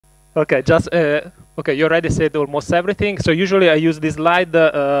Okay, just okay. You already said almost everything. So usually I use this slide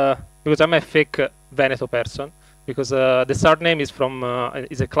because I'm a fake Veneto person. Because the surname is from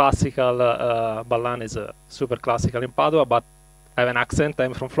is a classical. Ballan is a super classical in Padova, but I have an accent.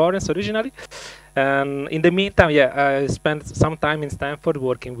 I'm from Florence originally, and in the meantime, yeah, I spent some time in Stanford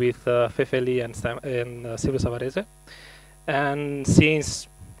working with Fefeli and Silvio Savarese. And since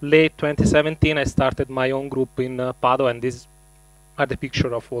late 2017, I started my own group in Padova, and these are the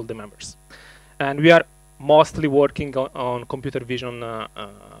picture of all the members. And we are mostly working on computer vision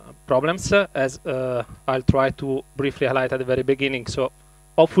problems, as I'll try to briefly highlight at the very beginning. So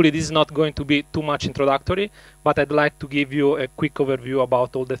hopefully this is not going to be too much introductory, but I'd like to give you a quick overview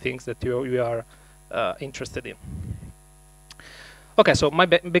about all the things that you are interested in. Okay, so my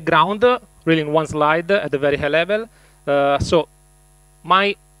background, really in one slide at the very high level. So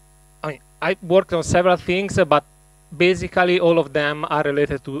I worked on several things, but basically all of them are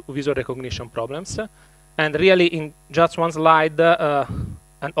related to visual recognition problems. And really in just one slide,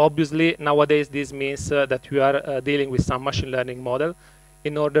 and obviously nowadays this means that we are dealing with some machine learning model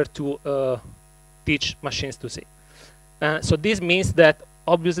in order to teach machines to see. So this means that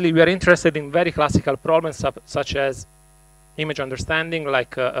obviously we are interested in very classical problems such as image understanding,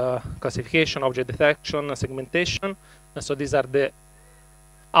 like classification, object detection, segmentation. And so these are the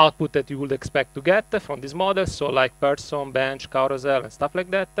output that you would expect to get from this model, so like person, bench, carousel, and stuff like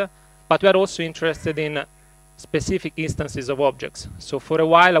that. But we are also interested in specific instances of objects. So for a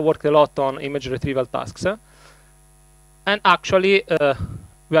while, I worked a lot on image retrieval tasks. And actually,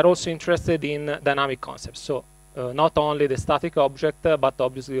 we are also interested in dynamic concepts. So not only the static object, but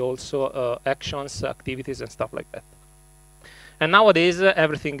obviously also actions, activities, and stuff like that. And nowadays,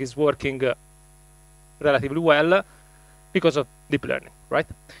 everything is working relatively well because of deep learning, right?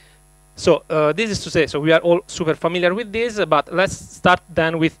 So this is to say, so we are all super familiar with this, but let's start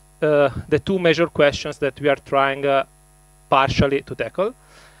then with the two major questions that we are trying partially to tackle.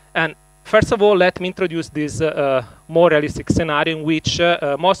 And first of all, let me introduce this more realistic scenario in which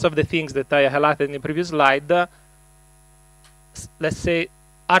most of the things that I highlighted in the previous slide, let's say,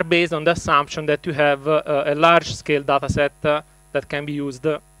 are based on the assumption that you have a large-scale data set that can be used,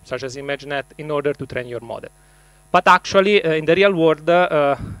 such as ImageNet, in order to train your model. But actually, in the real world,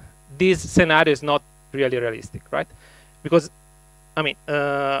 this scenario is not really realistic, right? Because, I mean,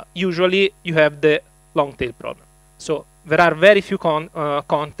 usually you have the long tail problem. So there are very few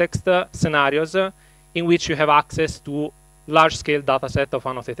context scenarios in which you have access to large-scale data set of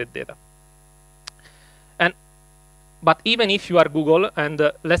annotated data. But even if you are Google, and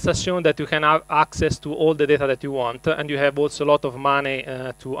let's assume that you can have access to all the data that you want, and you have also a lot of money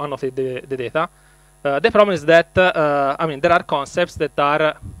to annotate the data, the problem is that, I mean, there are concepts that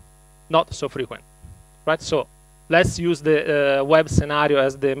are not so frequent, right? So let's use the web scenario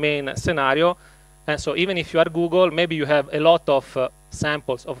as the main scenario. And so even if you are Google, maybe you have a lot of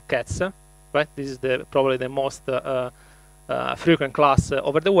samples of cats, right? This is probably the most frequent class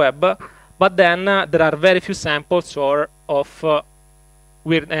over the web. But then there are very few samples of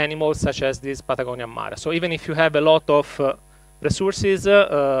weird animals, such as this Patagonian mare. So even if you have a lot of resources,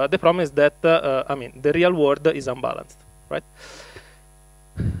 the problem is that, I mean, the real world is unbalanced, right?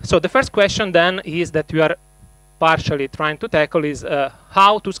 So the first question then is that we are partially trying to tackle is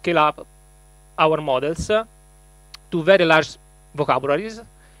how to scale up our models to very large vocabularies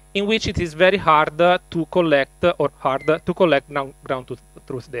in which it is very hard to collect or hard to collect ground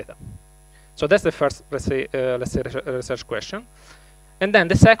truth data. So that's the first, let's say research question. And then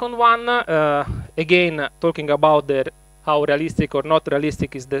the second one, again, talking about how realistic or not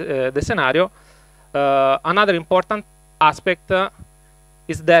realistic is the scenario. Another important aspect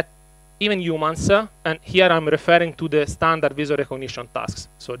is that even humans, and here I'm referring to the standard visual recognition tasks,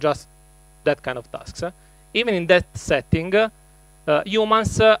 so just that kind of tasks, even in that setting,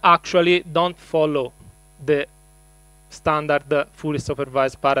 humans actually don't follow the standard fully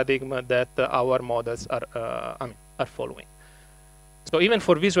supervised paradigm that our models are following. So even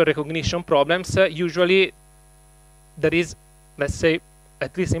for visual recognition problems, usually there is, let's say,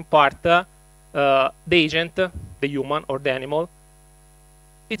 at least in part, the agent, the human or the animal,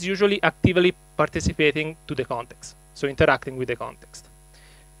 is usually actively participating to the context, so interacting with the context.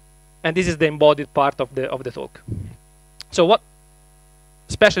 And this is the embodied part of the talk. So what,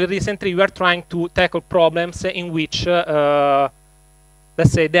 especially recently, we are trying to tackle problems in which, let's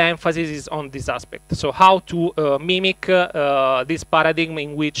say, the emphasis is on this aspect. So how to mimic this paradigm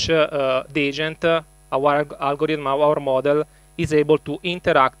in which the agent, our algorithm, our model, is able to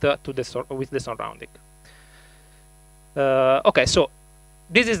interact with the surrounding. Okay, so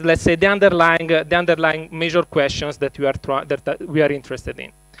this is, let's say, the underlying major questions that we are interested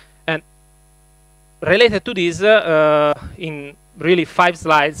in. related to this, in really 5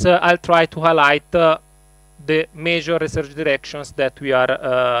 slides, I'll try to highlight the major research directions that we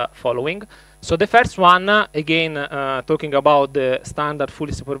are following. So the first one, again, talking about the standard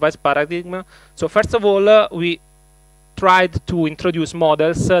fully supervised paradigm. So first of all, we tried to introduce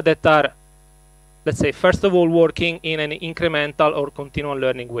models that are, let's say, first of all, working in an incremental or continual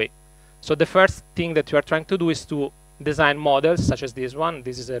learning way. So the first thing that you are trying to do is to design models such as this one.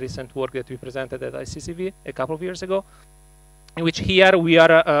 This is a recent work that we presented at ICCV a couple of years ago, in which here we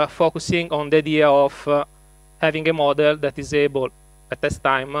are focusing on the idea of having a model that is able, at test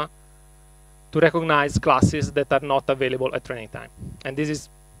time, to recognize classes that are not available at training time. And this is,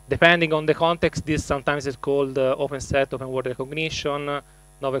 depending on the context, this sometimes is called open set, open word recognition,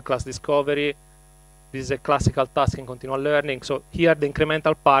 novel class discovery. This is a classical task in continual learning. So here the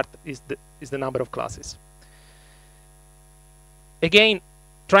incremental part is the number of classes. Again,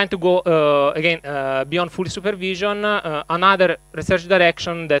 trying to go beyond fully supervision, another research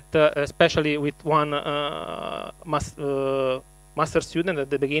direction that, especially with one master student at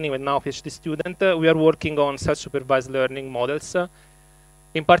the beginning and now PhD student, we are working on self-supervised learning models,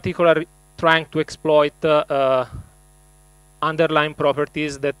 in particular trying to exploit underlying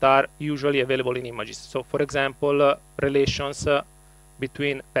properties that are usually available in images. So for example, relations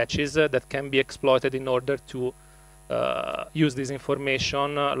between patches that can be exploited in order to use this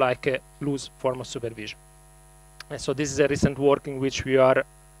information like a loose form of supervision. And so this is a recent work in which we are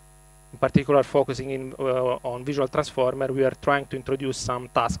in particular focusing on visual transformer. We are trying to introduce some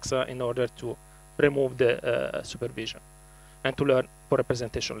tasks in order to remove the supervision and to learn for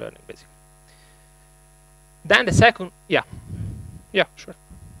representation learning, basically. Then the second, yeah, sure.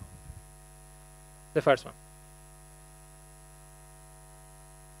 The first one.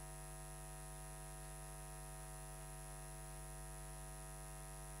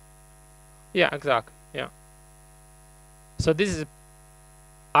 Yeah, exactly. Yeah. So this is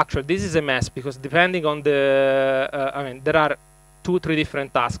actually this is a mess because depending on the, I mean, there are 2-3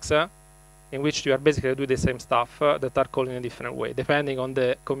 different tasks in which you are basically doing the same stuff that are called in a different way, depending on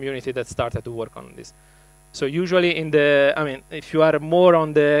the community that started to work on this. So usually in the, I mean, if you are more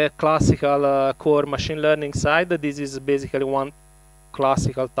on the classical core machine learning side, this is basically one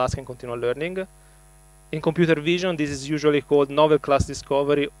classical task in continual learning. In computer vision, this is usually called novel class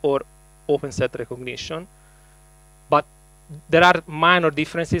discovery or open set recognition. But there are minor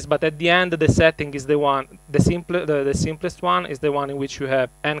differences, but at the end, the setting is the one, the simplest one is the one in which you have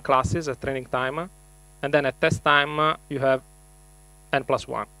n classes at training time, and then at test time, you have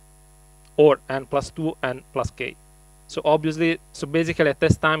n+1, or n+2, n+k. So obviously, so basically at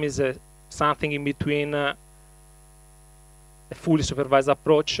test time is something in between a fully supervised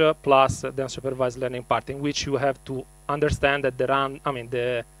approach plus the unsupervised learning part, in which you have to understand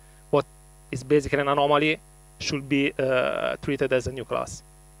that what is basically an anomaly should be treated as a new class.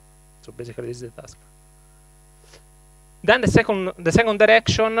 So basically this is the task. Then the second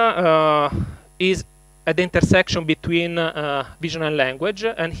direction is at the intersection between vision and language,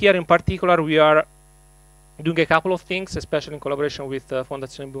 and here in particular we are doing a couple of things, especially in collaboration with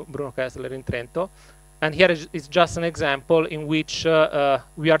Fondazione Bruno Kessler in Trento. And here is just an example in which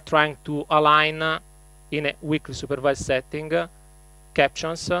we are trying to align in a weakly supervised setting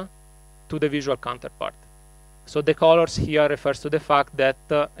captions to the visual counterpart. So the colors here refers to the fact that,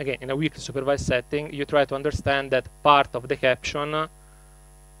 again, in a weakly supervised setting, you try to understand that part of the caption,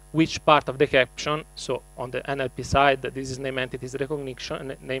 which part of the caption, so on the NLP side, this is name entities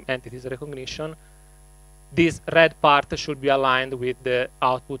recognition, this red part should be aligned with the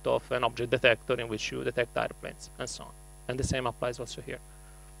output of an object detector in which you detect airplanes, and so on. And the same applies also here.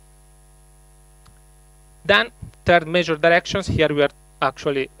 Then, third major directions, here we are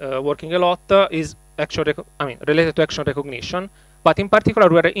actually working a lot, is related to action recognition, but in particular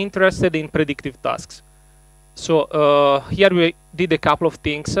we are interested in predictive tasks. So here we did a couple of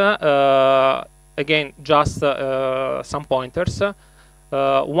things, again, just some pointers.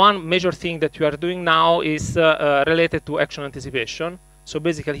 One major thing that we are doing now is related to action anticipation. So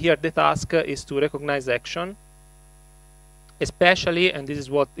basically here the task is to recognize action, especially, and this is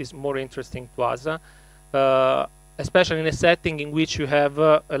what is more interesting to us, especially in a setting in which you have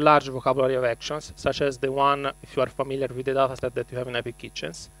a large vocabulary of actions, such as the one, if you are familiar with the dataset that you have in Epic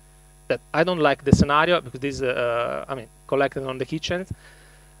Kitchens. That I don't like the scenario because this is, collected on the kitchens.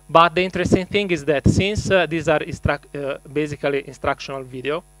 But the interesting thing is that since these are basically instructional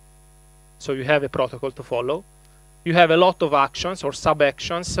video, so you have a protocol to follow, you have a lot of actions or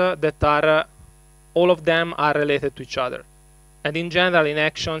sub-actions that are, all of them are related to each other. And in general, in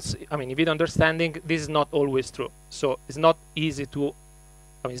actions, in video understanding, this is not always true. So it's not easy to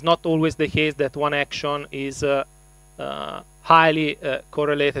I mean, it's not always the case that one action is highly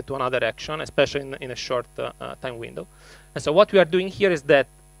correlated to another action, especially in a short time window. And so what we are doing here is that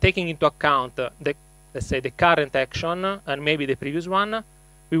taking into account let's say the current action and maybe the previous one,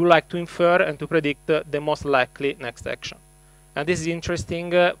 we would like to infer and to predict the most likely next action. And this is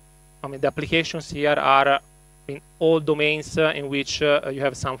interesting. I mean, the applications here are in all domains in which you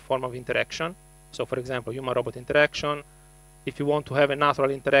have some form of interaction. So, for example, human-robot interaction. If you want to have a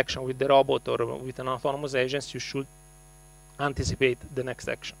natural interaction with the robot or with an autonomous agent, you should anticipate the next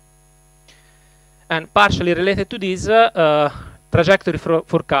action. And partially related to this, trajectory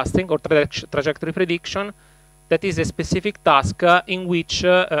forecasting or trajectory prediction, that is a specific task in which,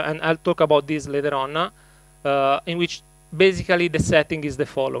 and I'll talk about this later on, in which basically the setting is the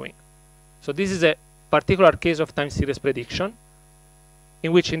following. So this is a particular case of time series prediction,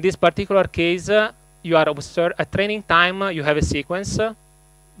 in which in this particular case, you are observed at training time, you have a sequence,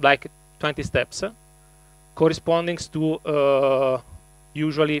 like 20 steps, corresponding to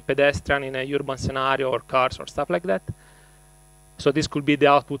usually pedestrian in a urban scenario or cars or stuff like that. So this could be the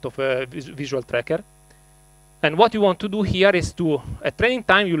output of a visual tracker. And what you want to do here is to, at training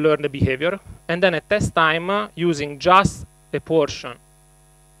time, you learn the behavior, and then at test time, using just a portion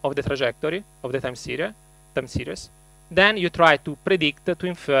of the trajectory of the time series, then you try to predict, to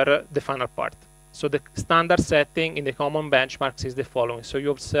infer the final part. So the standard setting in the common benchmarks is the following. So you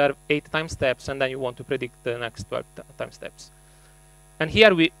observe 8 time steps, and then you want to predict the next 12 time steps. And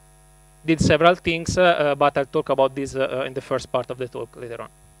here we did several things, but I'll talk about this in the first part of the talk later on.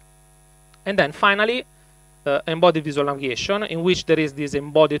 And then finally, embodied visual navigation, in which there is this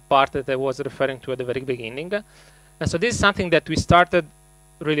embodied part that I was referring to at the very beginning. And so this is something that we started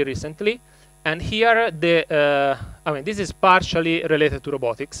really recently. And here, I mean, this is partially related to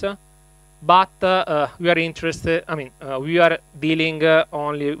robotics, but we are interested, I mean, we are dealing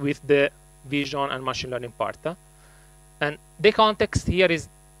only with the vision and machine learning part. And the context here is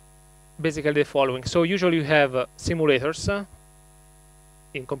basically the following. So usually you have simulators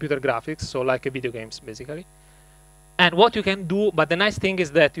in computer graphics, so like video games, basically. And what you can do, but the nice thing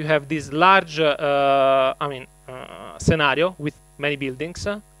is that you have this large, scenario with many buildings,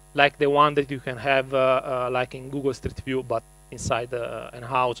 like the one that you can have like in Google Street View, but inside a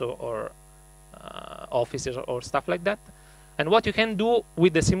house or offices or stuff like that. And what you can do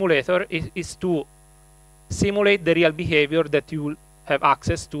with the simulator is to simulate the real behavior that you will have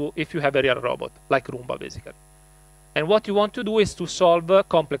access to if you have a real robot, like Roomba, basically. And what you want to do is to solve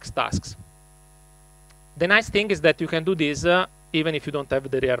complex tasks. The nice thing is that you can do this even if you don't have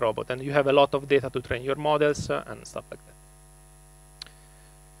the real robot, and you have a lot of data to train your models and stuff like that.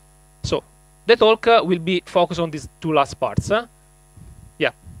 So the talk will be focused on these 2 last parts.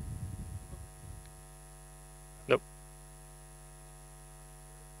 Yeah. No.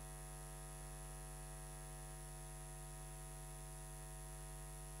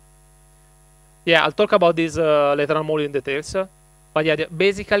 Yeah, I'll talk about this later on more in details. But yeah,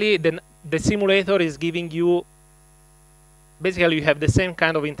 basically the simulator is giving you, basically you have the same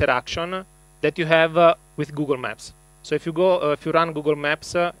kind of interaction that you have with Google Maps. So if you go, if you run Google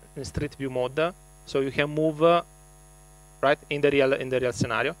Maps in Street View mode, so you can move right in the real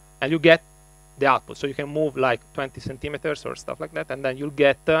scenario, and you get the output. So you can move like 20 centimeters or stuff like that, and then you'll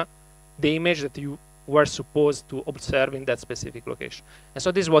get the image that you were supposed to observe in that specific location. And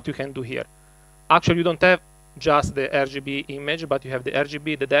so this is what you can do here. Actually, you don't have just the RGB image, but you have the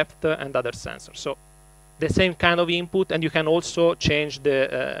RGB, the depth, and other sensors. So the same kind of input, and you can also change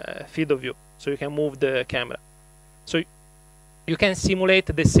the field of view. So you can move the camera. So you can simulate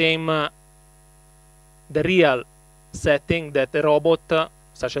the same, the real setting that a robot,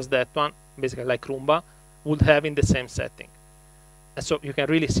 such as that one, basically like Roomba, would have in the same setting. And so you can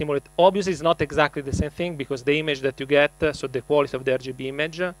really simulate. Obviously, it's not exactly the same thing, because the image that you get, so the quality of the RGB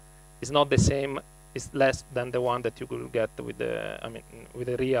image, is not the same. It's less than the one that you will get with the, with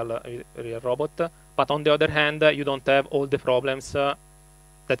a real robot. But on the other hand, you don't have all the problems that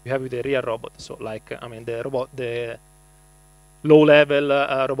you have with a real robot. So like, the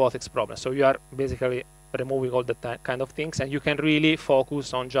low-level robotics problem. So you are basically removing all the kind of things, and you can really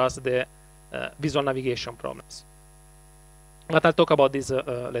focus on just the visual navigation problems. But I'll talk about this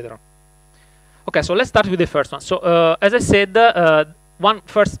later on. Okay, so let's start with the first one. So as I said, one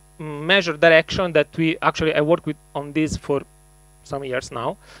first measure direction that I worked with on this for some years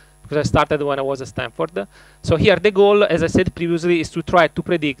now, because I started when I was at Stanford. So here the goal, as I said previously, is to try to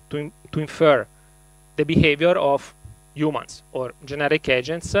predict, to infer the behavior of humans or generic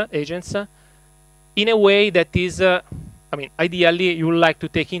agents in a way that is, ideally you would like to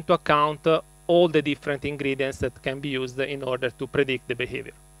take into account all the different ingredients that can be used in order to predict the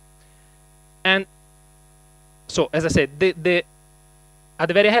behavior. And so, as I said, at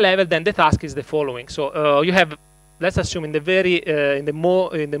the very high level, then the task is the following. So you have, let's assume in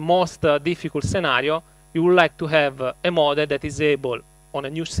the most difficult scenario, you would like to have a model that is able, on a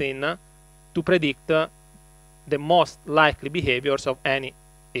new scene, to predict the most likely behaviors of any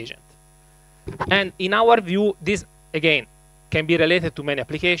agent. And in our view, this, again, can be related to many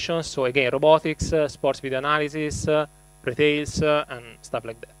applications. So again, robotics, sports video analysis, retails, and stuff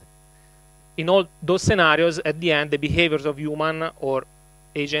like that. In all those scenarios, at the end, the behaviors of human or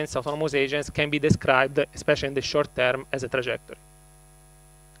agents, autonomous agents, can be described, especially in the short term, as a trajectory.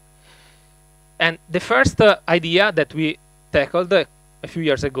 And the first idea that we tackled a few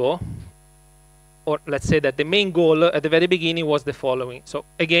years ago, or let's say that the main goal at the very beginning was the following. So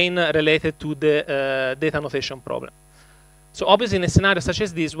again, related to the data annotation problem. So obviously in a scenario such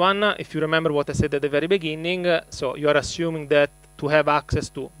as this one, if you remember what I said at the very beginning, so you are assuming that to have access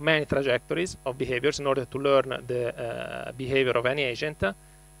to many trajectories of behaviors in order to learn the behavior of any agent.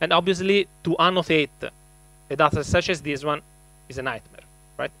 And obviously to annotate a data such as this one is a nightmare,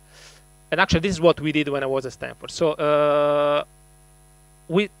 right? And actually this is what we did when I was at Stanford. So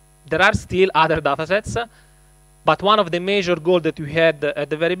there are still other data sets, but one of the major goals that we had at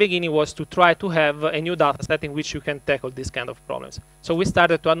the very beginning was to try to have a new data set in which you can tackle these kind of problems. So we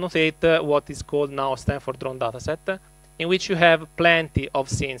started to annotate what is called now Stanford Drone dataset, in which you have plenty of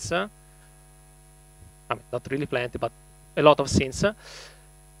scenes. I mean, not really plenty, but a lot of scenes.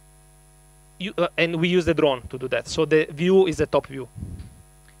 And we use the drone to do that. So the view is the top view.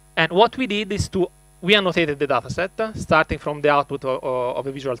 And what we did is we annotated the dataset, starting from the output of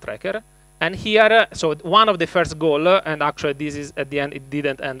a visual tracker. And here, so one of the first goals, and actually this is at the end, it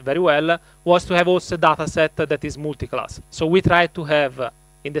didn't end very well, was to have also a dataset that is multi-class. So we tried to have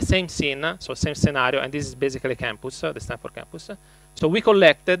in the same scene, so same scenario, and this is basically campus, the Stanford campus. So we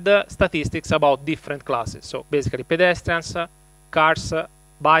collected statistics about different classes. So basically pedestrians, cars,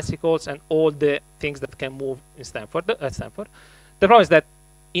 bicycles, and all the things that can move in Stanford. The problem is that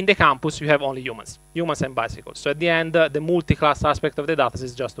in the campus, you have only humans and bicycles. So at the end, the multi-class aspect of the data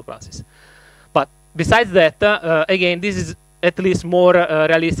is just 2 classes. But besides that, again, this is at least more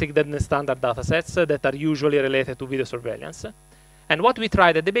realistic than the standard data sets that are usually related to video surveillance. And what we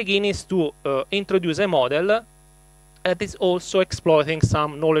tried at the beginning is to introduce a model that is also exploiting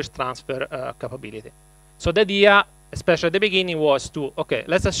some knowledge transfer capability. So the idea, especially at the beginning, was to, okay,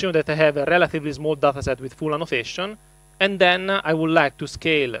 let's assume that I have a relatively small data set with full annotation, and then I would like to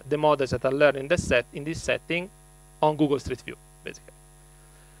scale the models that are learned in this setting on Google Street View, basically.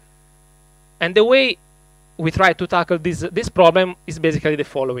 And the way we try to tackle this problem is basically the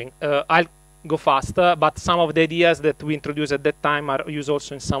following. I'll go faster, but some of the ideas that we introduced at that time are used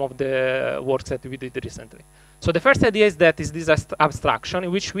also in some of the works that we did recently. So the first idea is that is this abstraction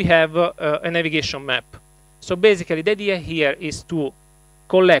in which we have a navigation map. So basically the idea here is to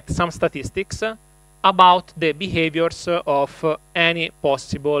collect some statistics about the behaviors of any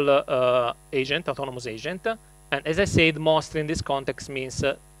possible agent, autonomous agent. And as I said, mostly in this context means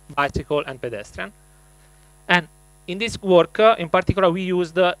bicycle and pedestrian. And in this work, in particular, we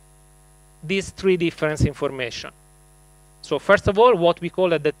used these 3 different information. So first of all, what we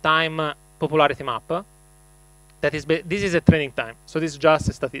call at the time popularity map. That is, this is a training time. So this is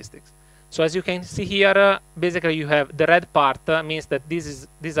just statistics. So as you can see here, basically you have the red part means that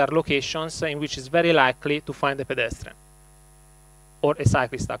these are locations in which it's very likely to find a pedestrian or a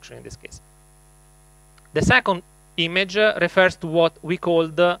cyclist, actually, in this case. The second image refers to what we call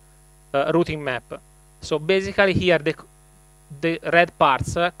the routing map. So basically here the red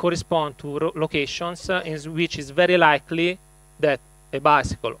parts correspond to locations in which it's very likely that a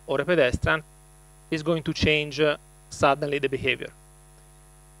bicycle or a pedestrian is going to change suddenly the behavior.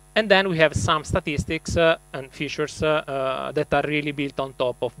 And then we have some statistics and features that are really built on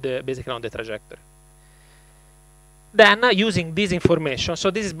top of basically on the trajectory. Then using this information, so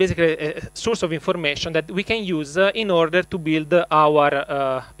this is basically a source of information that we can use in order to build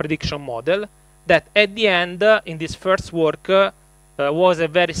our prediction model that at the end, in this first work, was a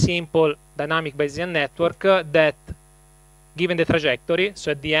very simple dynamic Bayesian network that, given the trajectory,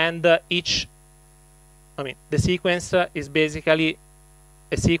 so at the end, the sequence is basically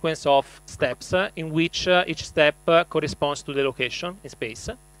a sequence of steps in which each step corresponds to the location in space.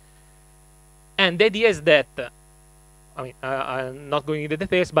 And the idea is that, I'm not going into the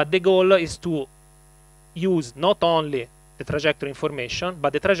details, but the goal is to use not only the trajectory information,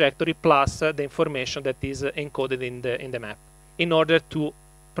 but the trajectory plus the information that is encoded in the map, in order to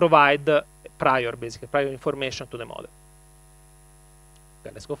provide prior information to the model.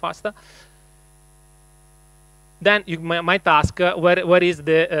 Okay, let's go faster. Then you might ask, where is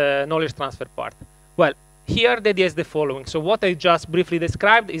the knowledge transfer part? Well, here the idea is the following. So what I just briefly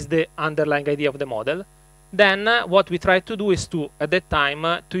described is the underlying idea of the model. Then what we try to do is to, at that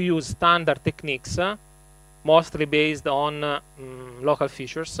time, to use standard techniques, mostly based on local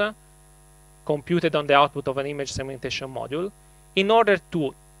features, computed on the output of an image segmentation module, in order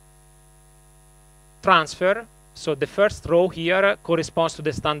to transfer. So the first row here corresponds to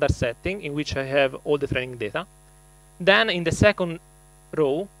the standard setting in which I have all the training data. Then in the second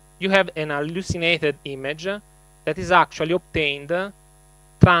row, you have an hallucinated image that is actually obtained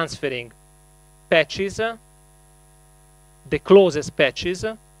transferring patches, the closest patches,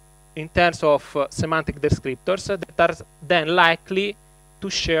 in terms of semantic descriptors that are then likely to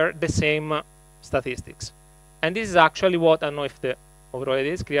share the same statistics. And this is actually what, I don't know if the overall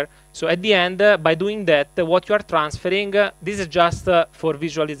idea is clear. So at the end, by doing that, what you are transferring, this is just for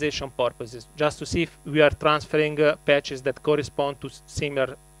visualization purposes, just to see if we are transferring patches that correspond to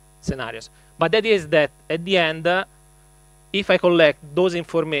similar scenarios. But the idea is that at the end, if I collect those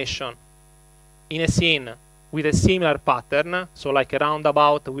information in a scene with a similar pattern, so like a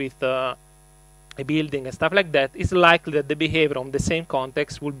roundabout with a building and stuff like that, it's likely that the behavior on the same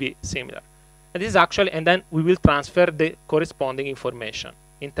context will be similar. And this is actually, and then we will transfer the corresponding information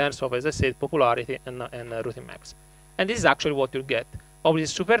in terms of, as I said, popularity and routing maps. And this is actually what you'll get.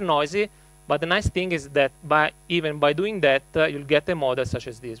 Obviously, super noisy, but the nice thing is that even by doing that, you'll get a model such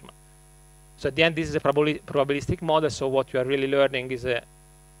as this one. So at the end, this is a probabilistic model. So what you are really learning is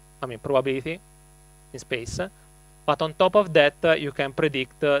probability in space. But on top of that, you can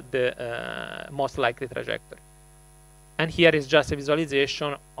predict the most likely trajectory. And here is just a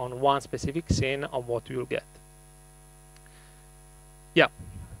visualization on one specific scene of what you'll get. Yeah.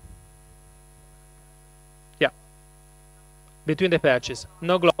 Yeah. Between the patches.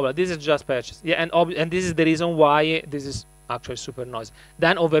 No global. This is just patches. Yeah, and this is the reason why this is actually super noisy.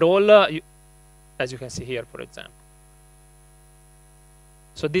 Then overall, as you can see here, for example.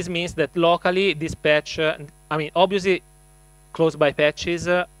 So this means that locally, this patch, obviously, close by patches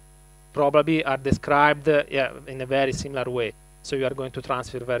probably are described in a very similar way. So you are going to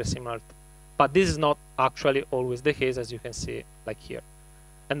transfer very similar. But this is not actually always the case, as you can see, like here.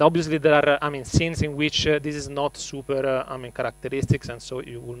 And obviously, there are scenes in which this is not super characteristics, and so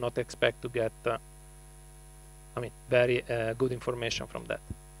you will not expect to get very good information from that.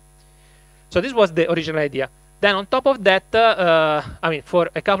 So this was the original idea. Then on top of that, for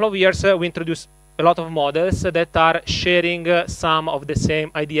a couple of years, we introduced a lot of models that are sharing some of the same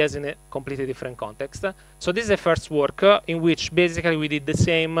ideas in a completely different context. So this is the first work in which basically we did the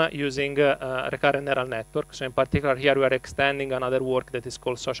same using recurrent neural network. So in particular, here we are extending another work that is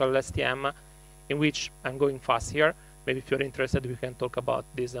called social LSTM, in which I'm going fast here. Maybe if you're interested, we can talk about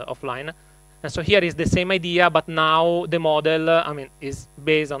this offline. And so here is the same idea, but now the model, is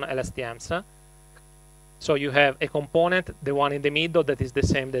based on LSTMs. So you have a component, the one in the middle, that is the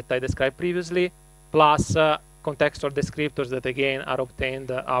same that I described previously, plus contextual descriptors that again are obtained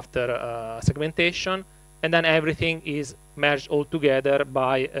after segmentation, and then everything is merged all together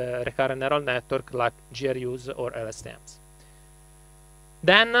by a recurrent neural network like GRUs or LSTMs.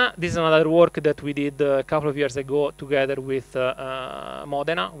 Then this is another work that we did a couple of years ago together with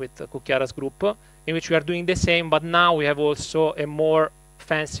Modena, with Cucchiara's group, in which we are doing the same, but now we have also a more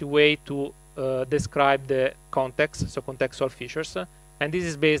fancy way to describe the context, so contextual features, and this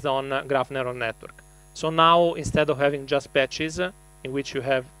is based on graph neural network. So now, instead of having just patches in which you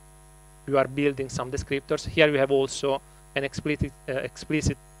are building some descriptors, here we have also an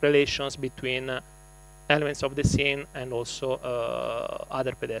explicit relations between elements of the scene and also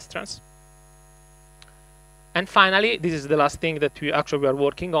other pedestrians. And finally, this is the last thing that we actually are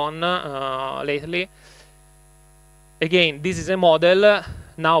working on lately. Again, this is a model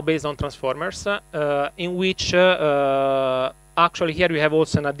now based on transformers, in which actually here we have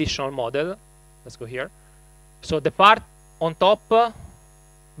also an additional model. Let's go here. So the part on top,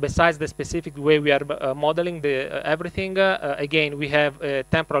 besides the specific way we are modeling the everything, again we have a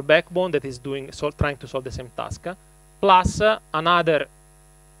temporal backbone that is trying to solve the same task, plus another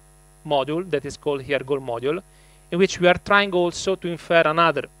module that is called here goal module, in which we are trying also to infer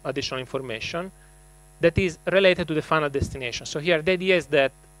another additional information that is related to the final destination. So here the idea is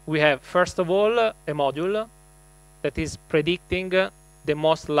that we have, first of all, a module that is predicting the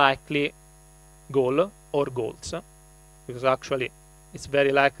most likely goal or goals, because actually it's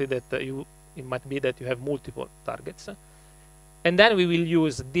very likely that it might be that you have multiple targets. And then we will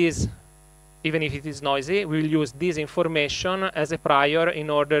use this, even if it is noisy, we will use this information as a prior in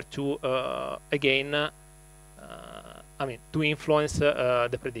order to, again, to influence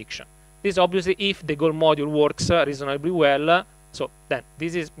the prediction. This obviously if the goal module works reasonably well. So then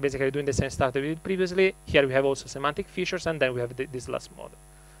this is basically doing the same stuff that we did previously. Here we have also semantic features, and then we have this last model.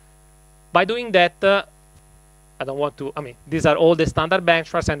 By doing that, I don't want to, I mean, these are all the standard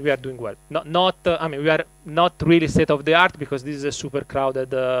benchmarks, and we are doing well. I mean, we are not really state of the art because this is a super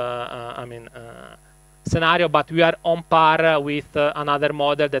crowded, scenario, but we are on par with another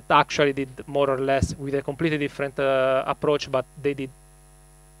model that actually did more or less with a completely different approach, but they did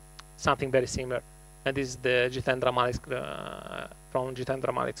something very similar. And this is the Jitendra Malik's from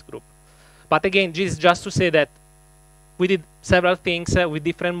Jitendra Malik's group. But again, this is just to say that we did several things with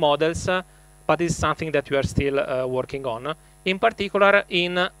different models, but it's something that we are still working on. In particular,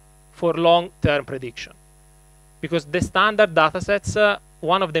 for long-term prediction, because the standard datasets,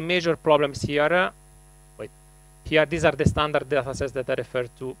 one of the major problems here. Here, these are the standard datasets that I referred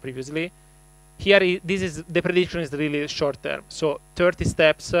to previously. Here, the prediction is really short term. So 30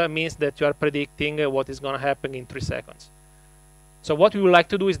 steps means that you are predicting what is going to happen in 3 seconds. So what we would like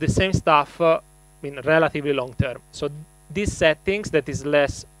to do is the same stuff in relatively long term. So these settings that is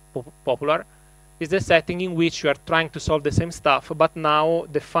less popular is the setting in which you are trying to solve the same stuff, but now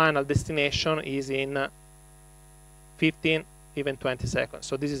the final destination is in 15, even 20 seconds.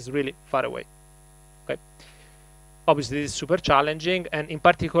 So this is really far away. Okay. Obviously, this is super challenging, and in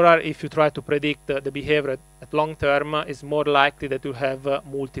particular, if you try to predict the behavior at long term, it's more likely that you have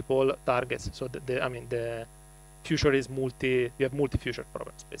multiple targets. So the future is you have multi-future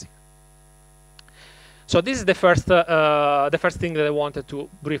problems, basically. So this is the first thing that I wanted to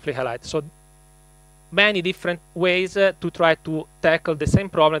briefly highlight. So many different ways to try to tackle the same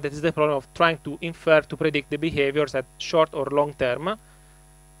problem, that is the problem of trying to infer, to predict the behaviors at short or long term,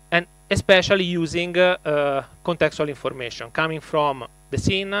 and especially using contextual information coming from the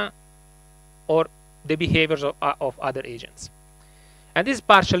scene or the behaviors of other agents. And this is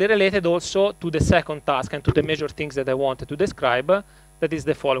partially related also to the second task and to the major things that I wanted to describe, that is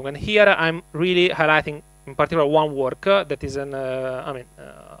the following. And here I'm really highlighting in particular one work that is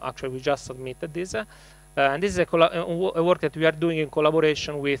actually we just submitted this. And this is a work that we are doing in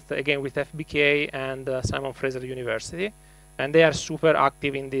collaboration with, again, with FBK and Simon Fraser University. And they are super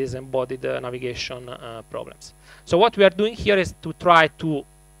active in these embodied navigation problems. So what we are doing here is to try to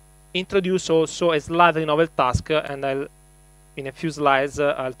introduce also a slightly novel task, and in a few slides,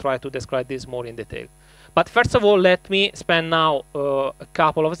 I'll try to describe this more in detail. But first of all, let me spend now a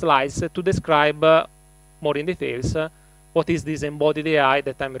couple of slides to describe more in details what is this embodied AI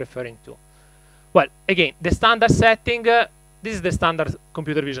that I'm referring to. Well, again, the standard setting, this is the standard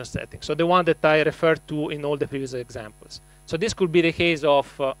computer vision setting, so the one that I referred to in all the previous examples. So this could be the case of,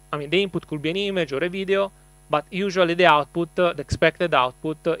 the input could be an image or a video, but usually the output, the expected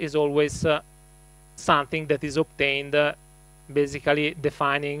output, is always something that is obtained, basically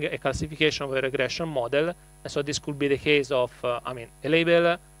defining a classification of a regression model. And so this could be the case of, a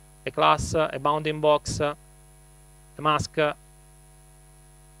label, a class, a bounding box, a mask,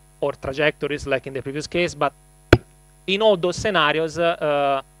 or trajectories like in the previous case. But in all those scenarios,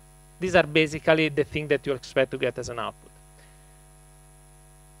 these are basically the thing that you expect to get as an output.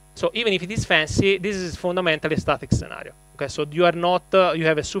 So even if it is fancy, this is fundamentally a static scenario. Okay, so you are not, you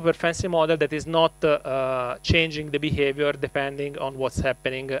have a super fancy model that is not changing the behavior depending on what's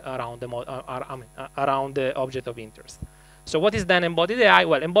happening around around the object of interest. So what is then embodied AI?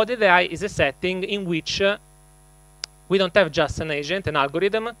 Well, embodied AI is a setting in which we don't have just an agent, an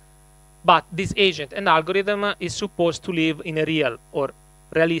algorithm, but this agent and algorithm is supposed to live in a real or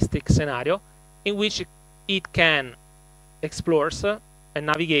realistic scenario in which it can explore and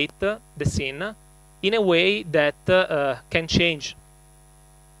navigate the scene in a way that can change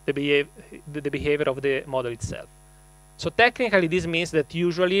the behavior of the model itself. So technically, this means that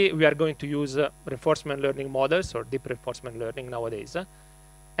usually we are going to use reinforcement learning models or deep reinforcement learning nowadays.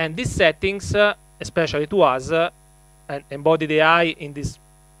 And these settings, especially to us, and embodied AI in this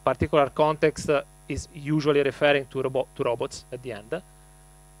particular context is usually referring to robots at the end.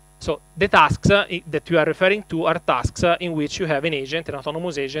 So the tasks that you are referring to are tasks in which you have an agent, an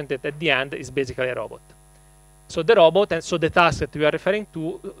autonomous agent, that at the end is basically a robot. So the robot, and so the tasks that we are referring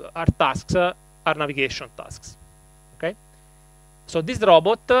to are tasks, are navigation tasks. Okay. So this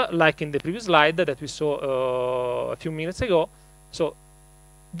robot, like in the previous slide that we saw a few minutes ago, so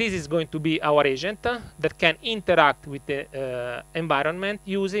this is going to be our agent that can interact with the environment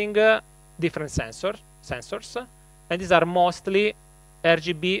using different sensors, and these are mostly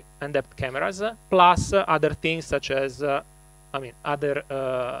RGB and depth cameras, plus other things such as,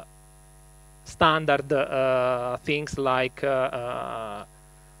 other standard things like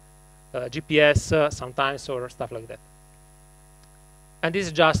GPS sometimes, or stuff like that. And this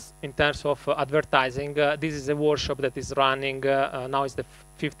is just in terms of advertising. This is a workshop that is running, now is the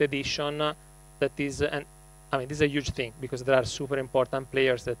 5th edition. That is, and I mean, this is a huge thing because there are super important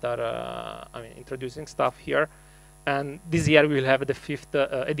players that are, I mean, introducing stuff here. And this year we will have the 5th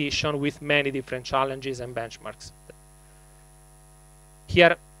edition with many different challenges and benchmarks.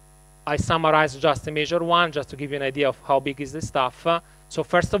 Here I summarize just a major one, just to give you an idea of how big is the stuff. So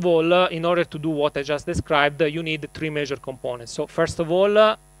first of all, in order to do what I just described, you need 3 major components. So first of all,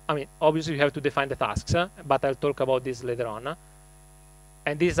 I mean, obviously you have to define the tasks, but I'll talk about this later on.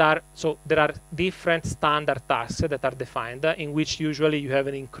 And these are, so there are different standard tasks that are defined, in which usually you have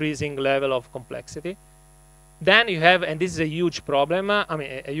an increasing level of complexity. Then you have, and this is a huge problem, I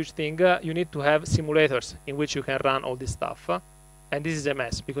mean, a huge thing, you need to have simulators in which you can run all this stuff. And this is a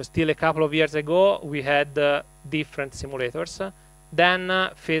mess, because till a couple of years ago, we had different simulators. Then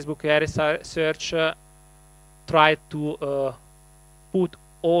Facebook AI search tried to put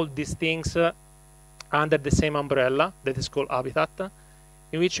all these things under the same umbrella that is called Habitat,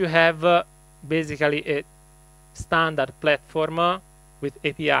 in which you have basically a standard platform with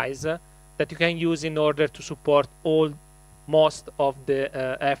APIs that you can use in order to support most of the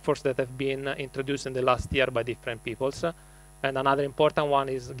efforts that have been introduced in the last year by different peoples. And another important one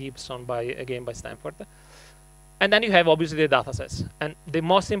is Gibson, again by Stanford. And then you have obviously the datasets. And the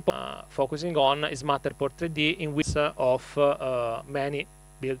most important focusing on is Matterport 3D, in which of many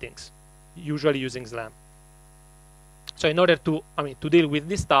buildings, usually using SLAM. So in order to, I mean, to deal with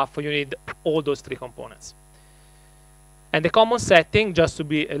this stuff, you need all those 3 components. And the common setting, just to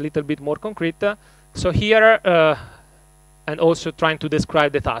be a little bit more concrete, so here, and also trying to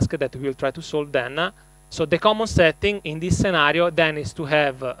describe the task that we will try to solve then. So the common setting in this scenario then is to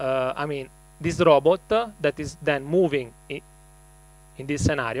have, I mean, this robot that is then moving in this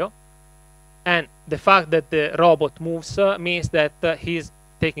scenario. And the fact that the robot moves means that he's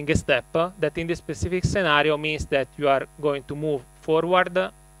taking a step that in this specific scenario means that you are going to move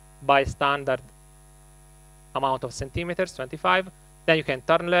forward by standard amount of centimeters, 25. Then you can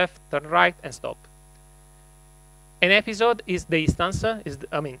turn left, turn right, and stop. An episode is the instance.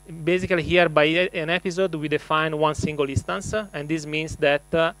 I mean, basically here by an episode we define one single instance, and this means that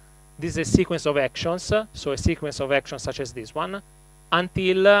this is a sequence of actions, so a sequence of actions such as this one,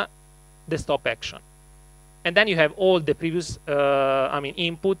 until the stop action. And then you have all the previous, I mean,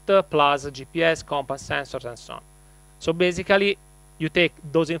 input plus GPS, compass, sensors, and so on. So basically, you take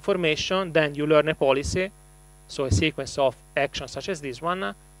those information, then you learn a policy, so a sequence of actions such as this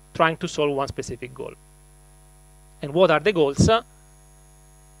one, trying to solve one specific goal. And what are the goals?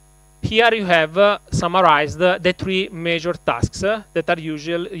 Here you have summarized the 3 major tasks that are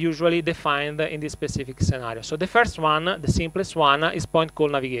usually defined in this specific scenario. So the first one, the simplest one, is point call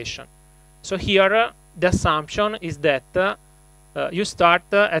navigation. So here the assumption is that you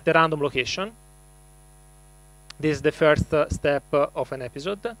start at a random location. This is the first step of an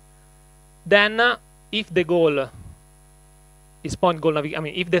episode. Then if the goal is point call navigation, I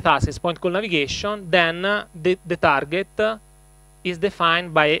mean, if the task is point call navigation, then the target is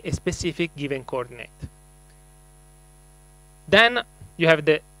defined by a specific given coordinate. Then you have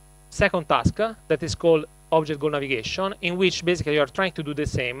the second task that is called object goal navigation, in which basically you are trying to do the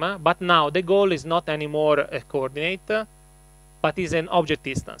same, but now the goal is not anymore a coordinate, but is an object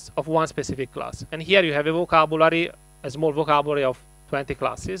instance of one specific class. And here you have a vocabulary, a small vocabulary of 20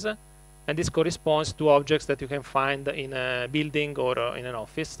 classes, and this corresponds to objects that you can find in a building or in an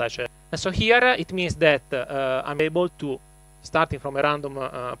office, such as. And so here it means that I'm able to, starting from a random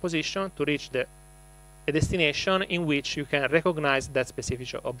position, to reach a destination in which you can recognize that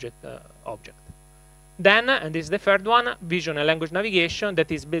specific object. Then, and this is the third one, vision and language navigation,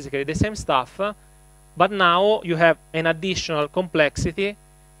 that is basically the same stuff, but now you have an additional complexity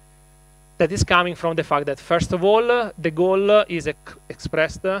that is coming from the fact that, first of all, the goal is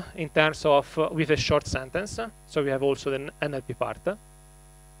expressed in terms of with a short sentence. So we have also the NLP part.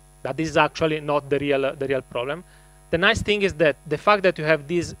 That is actually not the real problem. The nice thing is that the fact that you have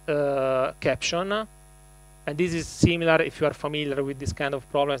this caption, and this is similar if you are familiar with this kind of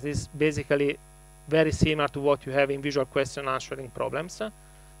problems, this is basically very similar to what you have in visual question answering problems.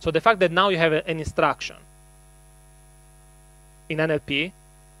 So the fact that now you have an instruction in NLP,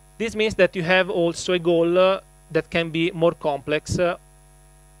 this means that you have also a goal that can be more complex,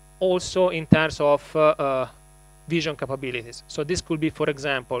 also in terms of vision capabilities. So this could be, for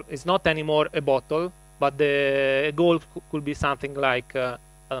example, it's not anymore a bottle, but the goal could be something like, I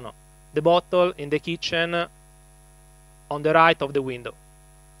don't know, the bottle in the kitchen on the right of the window.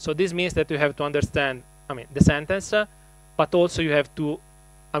 So this means that you have to understand, I mean, the sentence, but also you have to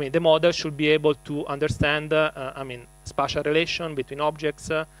I mean, the model should be able to understand, I mean, spatial relation between objects,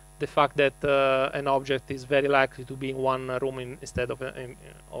 the fact that an object is very likely to be in one room instead of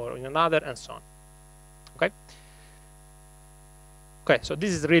or in another, and so on. Okay. Okay, so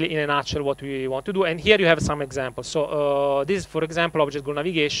this is really in a nutshell what we want to do, and here you have some examples. So this is, for example, object goal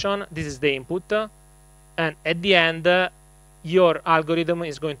navigation. This is the input, and at the end, your algorithm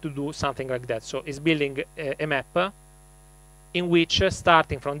is going to do something like that. So it's building a map in which,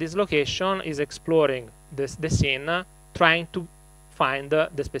 starting from this location, is exploring the scene, trying to find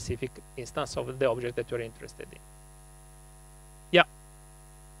the specific instance of the object that you're interested in. Yeah.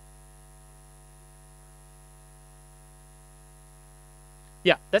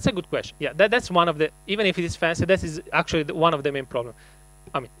 Yeah, that's a good question. Yeah, that's one of the, even if it is fancy, that is actually one of the main problems.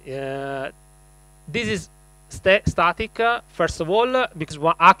 I mean, this is static, first of all, because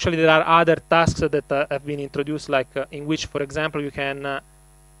actually there are other tasks that have been introduced, like in which, for example, you can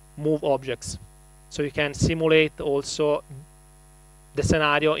move objects. So you can simulate also the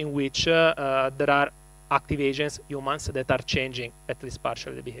scenario in which there are active agents, humans, that are changing, at least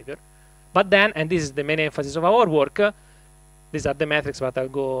partially, the behavior. But then, and this is the main emphasis of our work, these are the metrics, but I'll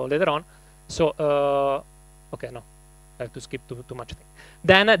go later on. So, okay, no, I have to skip too much thing.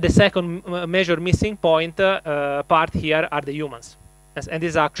 Then the second major missing point part here are the humans. And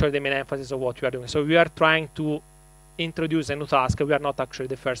this is actually the main emphasis of what we are doing. So we are trying to introduce a new task. We are not actually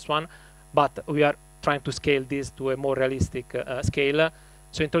the first one, but we are trying to scale this to a more realistic scale.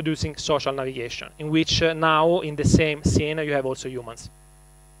 So introducing social navigation, in which now in the same scene you have also humans.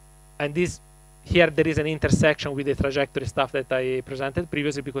 And this, here there is an intersection with the trajectory stuff that I presented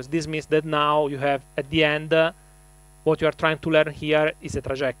previously, because this means that now you have, at the end, what you are trying to learn here is a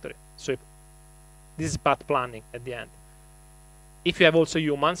trajectory. So this is path planning at the end. If you have also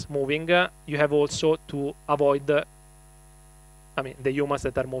humans moving, you have also to avoid the humans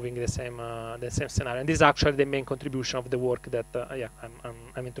that are moving the same scenario. And this is actually the main contribution of the work that yeah,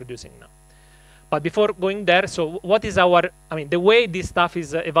 I'm introducing now. But before going there, so what is our, the way this stuff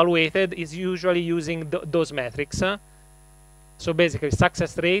is evaluated is usually using those metrics. So basically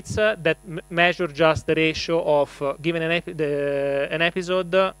success rates that measure just the ratio of given an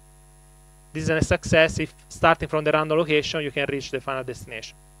episode, this is a success if starting from the random location you can reach the final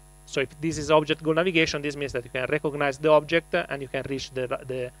destination. So if this is object goal navigation, this means that you can recognize the object and you can reach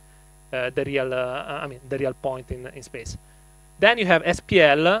the real point in space. Then you have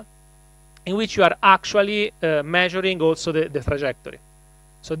SPL, in which you are actually measuring also the trajectory.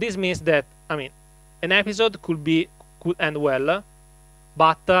 So this means that an episode could end well,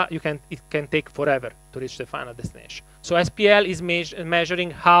 but it can take forever to reach the final destination. So SPL is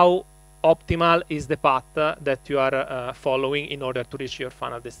measuring how optimal is the path that you are following in order to reach your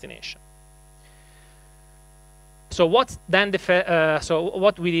final destination. So what's then so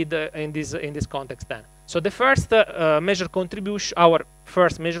what we did in this context then? So the first major contribution, our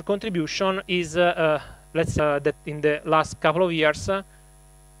first major contribution is let's say that in the last couple of years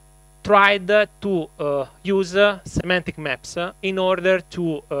tried to use semantic maps in order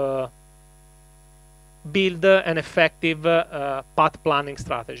to build an effective path planning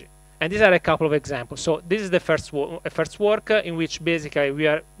strategy. And these are a couple of examples. So this is the first work in which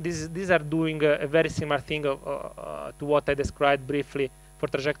basically these are doing a very similar thing to what I described briefly for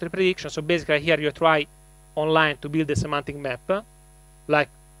trajectory prediction. So basically here you try online to build a semantic map, like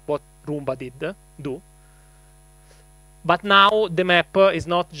what Roomba do. But now the map is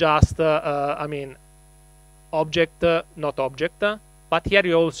not just object, not object, but here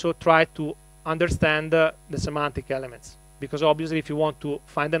you also try to understand the semantic elements. Because obviously if you want to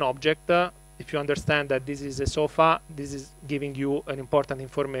find an object, if you understand that this is a sofa, this is giving you an important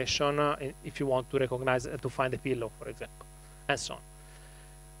information if you want to recognize, to find a pillow, for example, and so on.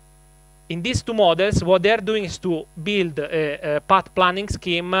 In these two models, what they're doing is to build a path planning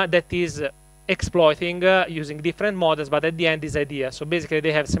scheme that is exploiting using different models, but at the end this idea. So basically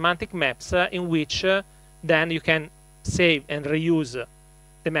they have semantic maps in which then you can save and reuse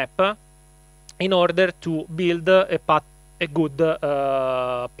the map in order to build a good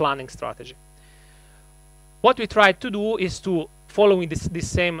planning strategy. What we tried to do is to, following this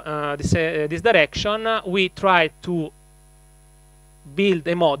direction, we tried to build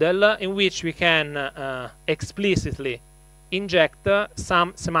a model in which we can explicitly inject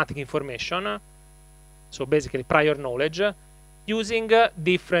some semantic information, so basically prior knowledge, using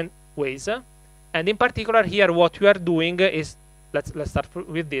different ways. And in particular here what we are doing is, let's start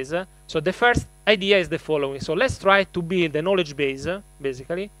with this. So the first idea is the following. So let's try to build a knowledge base,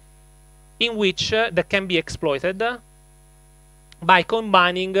 basically, in which that can be exploited by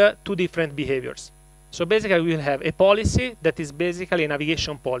combining two different behaviors. So basically we will have a policy that is basically a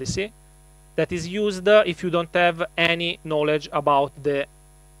navigation policy that is used if you don't have any knowledge about the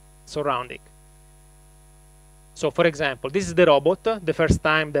surrounding. So for example, this is the robot the first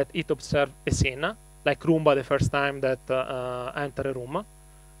time that it observes a scene, like Roomba the first time that enter a room.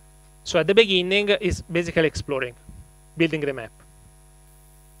 So at the beginning is basically exploring, building the map.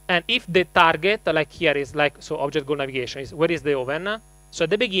 And if the target, like here is like, so object goal navigation is where is the oven? So at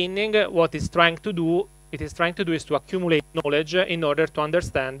the beginning, what it's trying to do, is to accumulate knowledge in order to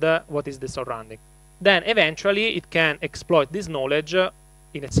understand what is the surrounding. Then eventually it can exploit this knowledge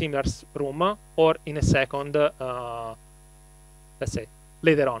in a similar room or in a second, let's say,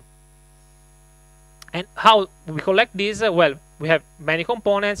 later on. And how we collect this? Well, we have many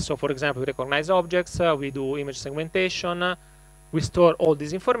components. So for example, we recognize objects, we do image segmentation, we store all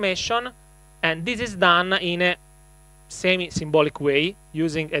this information, and this is done in a semi-symbolic way,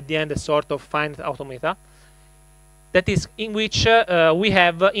 using at the end a sort of finite automata, that is in which we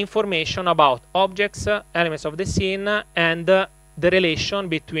have information about objects, elements of the scene, and the relation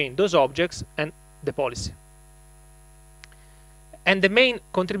between those objects and the policy. And the main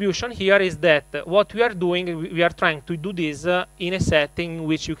contribution here is that what we are doing, we are trying to do this in a setting in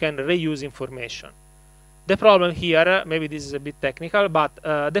which you can reuse information. The problem here, maybe this is a bit technical, but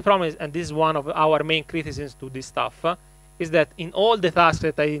the problem is, and this is one of our main criticisms to this stuff, is that in all the tasks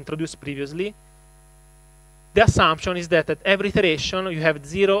that I introduced previously, the assumption is that at every iteration you have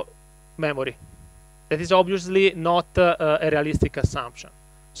 0 memory. That is obviously not a realistic assumption.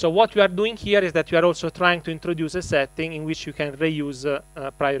 So what we are doing here is that we are also trying to introduce a setting in which you can reuse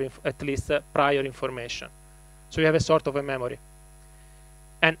at least prior information. So you have a sort of a memory.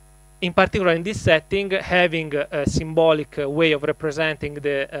 And in particular, in this setting, having a symbolic way of representing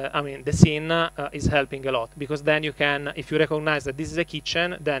the scene is helping a lot, because then you can, if you recognize that this is a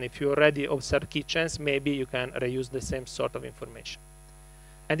kitchen, then if you already observe kitchens, maybe you can reuse the same sort of information.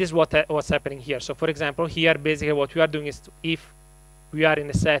 And this is what's happening here. So for example, here basically what we are doing is if we are in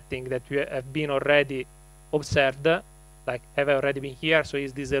a setting that we have been already observed, like have I already been here, so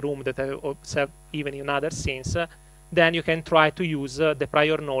is this a room that I have observed even in other scenes, then you can try to use the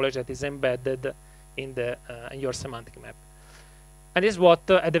prior knowledge that is embedded in your semantic map. And this is what,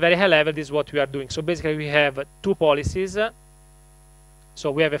 at the very high level, this is what we are doing. So basically we have 2 policies.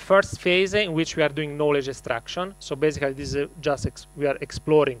 So we have a first phase in which we are doing knowledge extraction. So basically this is just we are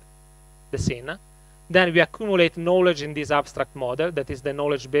exploring the scene. Then we accumulate knowledge in this abstract model, that is the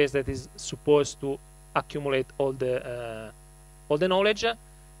knowledge base that is supposed to accumulate all the knowledge.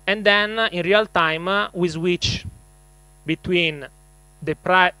 And then in real time we switch between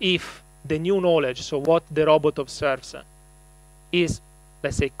if the new knowledge, so what the robot observes, is,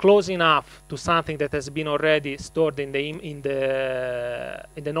 let's say, close enough to something that has been already stored in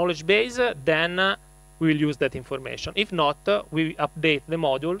the knowledge base, then we will use that information. If not, we update the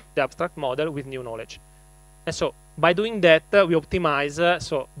module, the abstract model, with new knowledge. And so by doing that, we optimize.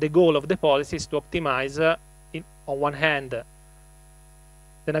 So the goal of the policy is to optimize, on one hand,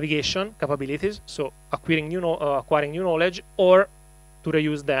 the navigation capabilities, so acquiring new knowledge, or to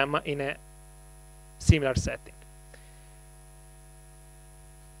reuse them in a similar setting.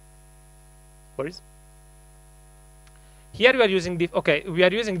 Worries? Here we are using we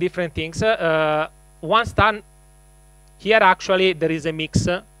are using different things. Once done, here actually there is a mix.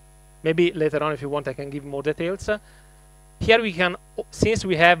 Maybe later on, if you want, I can give more details. Here we can, since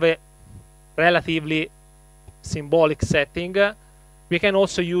we have a relatively symbolic setting, we can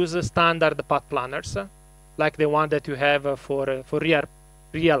also use standard path planners, like the one that you have for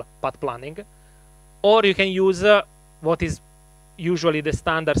real path planning. Or you can use what is usually the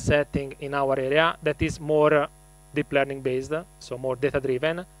standard setting in our area, that is more deep learning based, so more data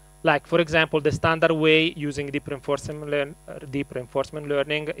driven. Like, for example, the standard way using deep reinforcement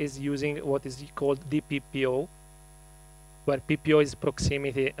learning is using what is called DPPO, where PPO is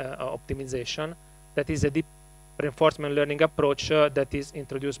proximity optimization. That is a deep reinforcement learning approach that is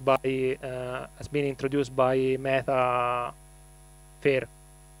introduced by has been introduced by Meta Fair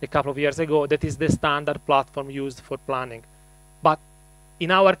a couple of years ago. That is the standard platform used for planning. But in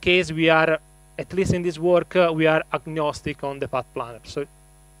our case, we are, at least in this work, we are agnostic on the path planner. So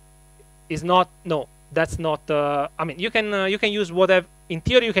it's not, no, that's not. I mean, you can use whatever. In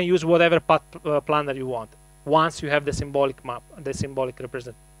theory, you can use whatever path planner you want once you have the symbolic map, the symbolic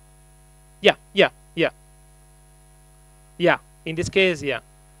represent. Yeah. In this case, yeah,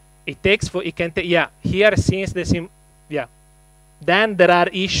 it takes for it can take. Yeah, here since the then there are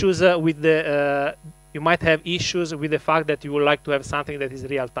issues with the. You might have issues with the fact that you would like to have something that is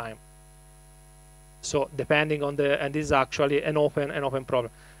real time. So depending on and this is actually an open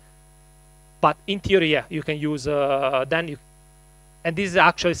problem. But in theory, yeah, you can use and this is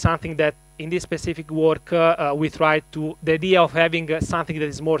actually something that in this specific work we try to. The idea of having something that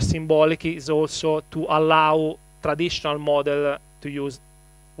is more symbolic is also to allow traditional model to use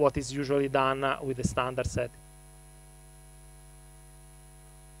what is usually done with the standard set.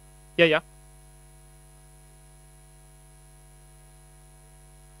 Yeah, yeah.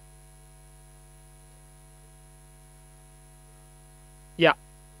 Yeah.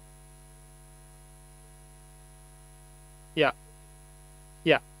 Yeah.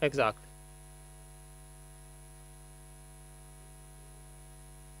 Yeah, exactly.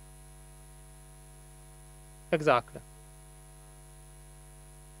 Exactly.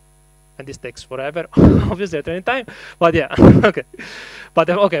 And this takes forever, obviously at any time. But yeah, okay. But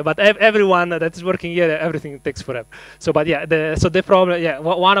okay, but everyone that is working here, everything takes forever. So, but yeah, so the problem, yeah,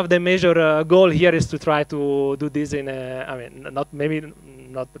 one of the major goal here is to try to do this in, I mean, maybe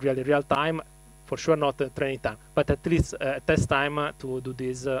not really real time, for sure not training time, but at least test time to do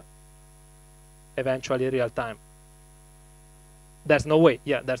this eventually real time. There's no way.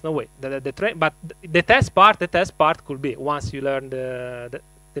 Yeah, there's no way. But the test part could be once you learn the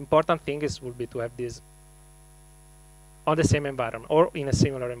important thing will be to have this on the same environment or in a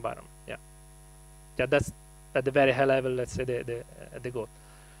similar environment. Yeah, yeah. That's at the very high level. Let's say the goal.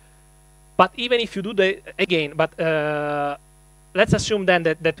 But even if you do but let's assume then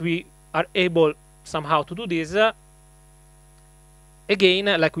that we are able somehow to do this.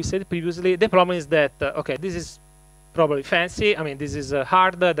 Again, like we said previously, the problem is that okay, this is probably fancy. I mean, this is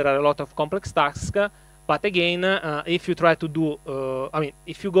hard. There are a lot of complex tasks. But again, if you try to do, I mean,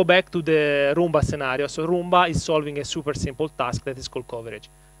 if you go back to the Roomba scenario, so Roomba is solving a super simple task that is called coverage.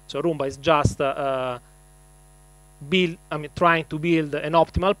 So Roomba is just trying to build an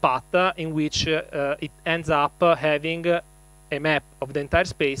optimal path in which it ends up having a map of the entire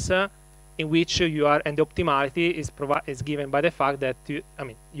space in which you are, and the optimality is given by the fact that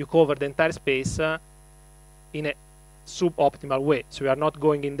you cover the entire space in a suboptimal way. So you are not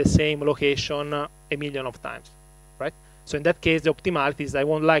going in the same location a million of times, right? So in that case, the optimality is I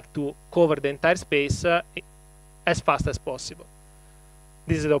would like to cover the entire space as fast as possible.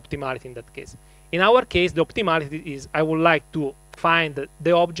 This is the optimality in that case. In our case, the optimality is I would like to find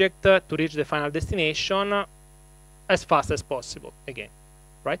the object to reach the final destination as fast as possible, again,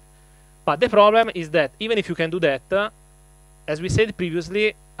 right? But the problem is that even if you can do that, as we said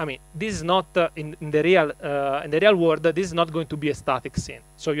previously, I mean, this is not in the real world. This is not going to be a static scene.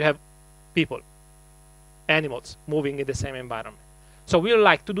 So you have people, animals moving in the same environment. So we would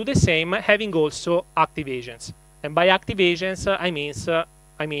like to do the same, having also active agents. And by active agents, I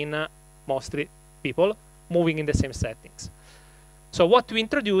mean mostly people moving in the same settings. So what we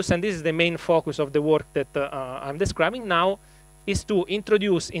introduce, and this is the main focus of the work that I'm describing now, is to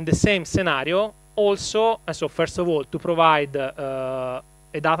introduce in the same scenario also, so first of all, to provide a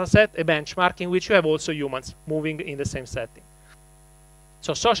data set, a benchmark in which you have also humans moving in the same setting.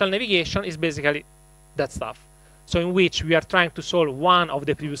 So social navigation is basically that stuff. So in which we are trying to solve one of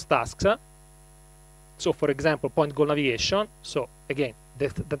the previous tasks. So for example, point goal navigation. So again,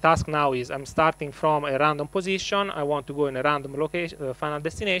 the task now is I'm starting from a random position. I want to go in a random location, final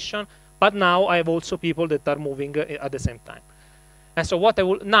destination. But now I have also people that are moving at the same time. And so what I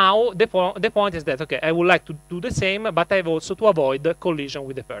will now, the point is that, okay, I would like to do the same, but I have also to avoid collision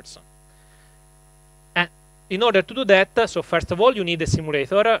with the person. And in order to do that, so first of all, you need a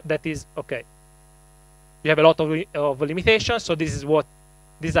simulator that is, okay, you have a lot of limitations. So this is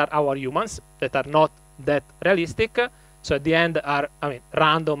these are our humans that are not that realistic. So at the end are,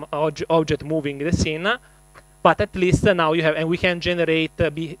 random object moving the scene. But at least now you have, and we can generate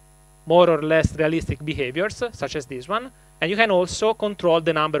more or less realistic behaviors, such as this one. And you can also control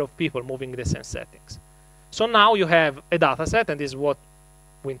the number of people moving in the same settings. So now you have a data set, and this is what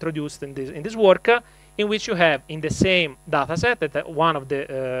we introduced in this work, in which you have in the same data set, that one of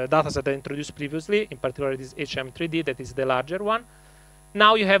the data sets I introduced previously, in particular this HM3D, that is the larger one.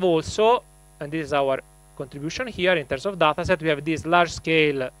 Now you have also, and this is our contribution here in terms of data set, we have this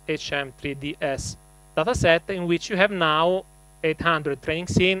large-scale HM3DS data set, in which you have now 800 training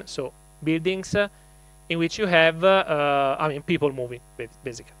scene, so buildings, in which you have, people moving,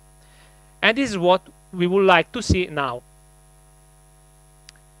 basically. And this is what we would like to see now.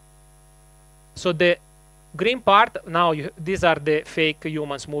 So the green part, now these are the fake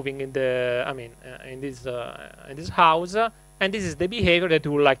humans moving in the, in this house, and this is the behavior that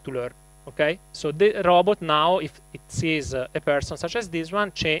we would like to learn. Okay, so the robot now, if it sees a person such as this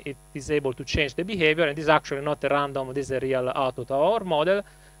one, it is able to change the behavior, and this is actually not a random, this is a real output of our model.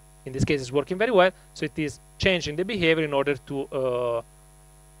 In this case, it's working very well. So it is changing the behavior in order to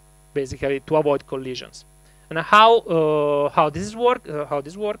basically to avoid collisions. And how this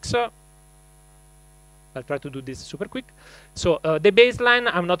works. I'll try to do this super quick. So the baseline,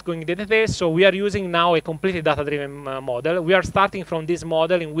 I'm not going into details. So we are using now a completely data-driven model. We are starting from this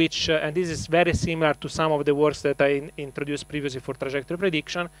model in which, and this is very similar to some of the works that I introduced previously for trajectory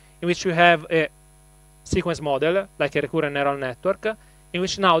prediction, in which you have a sequence model, like a recurrent neural network, in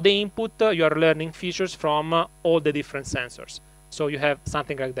which now the input, you are learning features from all the different sensors. So you have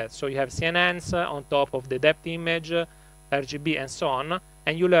something like that. So you have CNNs on top of the depth image, RGB, and so on,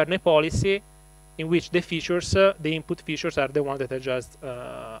 and you learn a policy in which the features, the input features, are the ones that I just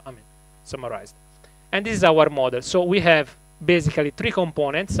summarized. And this is our model. So we have basically 3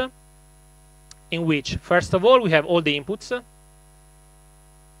 components, in which, first of all, we have all the inputs.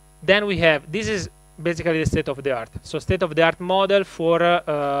 Then we have, this is basically the state-of-the-art. So state-of-the-art model for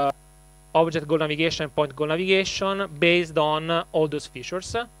object goal navigation and point goal navigation based on all those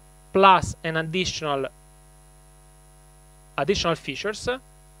features, plus an additional features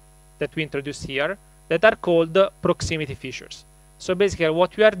that we introduce here that are called proximity features. So basically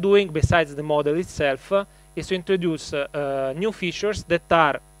what we are doing besides the model itself is to introduce new features that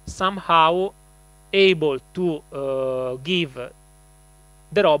are somehow able to give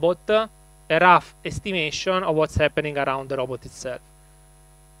the robot a rough estimation of what's happening around the robot itself.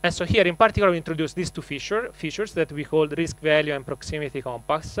 And so here in particular we introduce these 2 features that we call risk value and proximity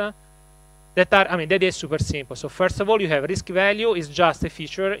compass. That are, the idea is super simple. So first of all, you have risk value is just a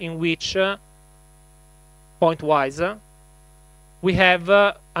feature in which, point-wise, we have,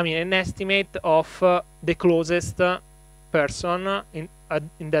 an estimate of the closest person in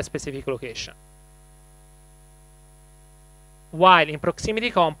that specific location. While in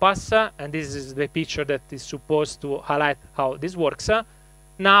proximity compass, and this is the picture that is supposed to highlight how this works,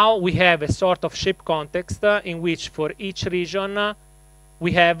 now we have a sort of shape context in which for each region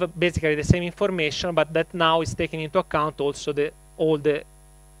we have basically the same information, but that now is taking into account also the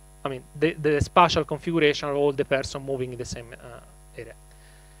spatial configuration of all the person moving in the same area.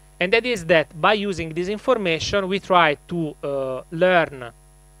 And that is that by using this information, we try to learn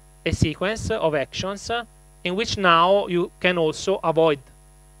a sequence of actions in which now you can also avoid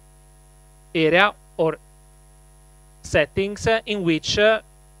area or settings in which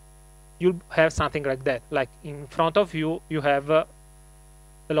you'll have something like that. Like in front of you, you have a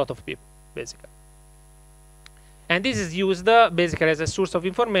lot of people, basically. And this is used basically as a source of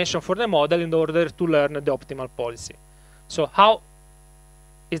information for the model in order to learn the optimal policy. So how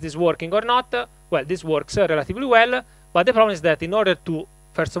is this working or not? Well, this works relatively well, but the problem is that in order to,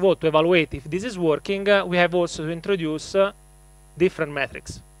 first of all, to evaluate if this is working, we have also to introduce different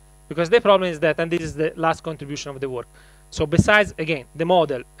metrics. Because the problem is that, and this is the last contribution of the work, so besides, again, the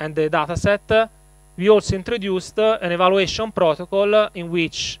model and the dataset, we also introduced an evaluation protocol in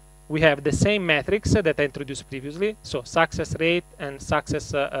which we have the same metrics that I introduced previously, so success rate and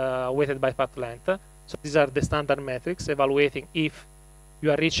success weighted by path length. So these are the standard metrics evaluating if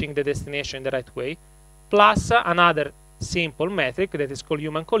you are reaching the destination in the right way, plus another simple metric that is called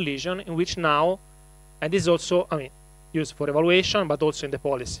human collision, in which now, and this is also, used for evaluation, but also in the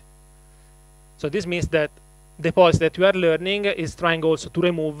policy. So this means that the policy that we are learning is trying also to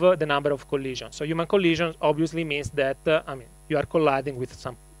remove the number of collisions. So human collisions obviously means that you are colliding with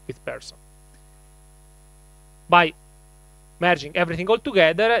person. By merging everything all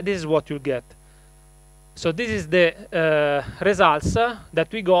together, this is what you get. So this is the results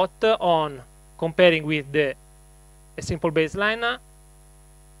that we got on comparing with a simple baseline.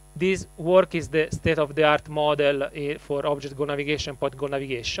 This work is the state-of-the-art model for object goal navigation, point goal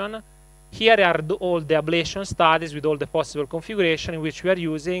navigation. Here are all the ablation studies with all the possible configuration in which we are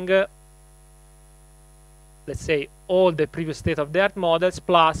using, let's say, all the previous state-of-the-art models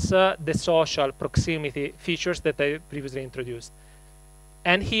plus the social proximity features that I previously introduced.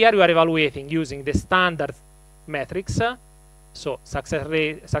 And here we are evaluating using the standard metrics, so success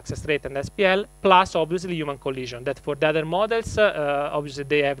rate and SPL, plus obviously human collision, that for the other models, obviously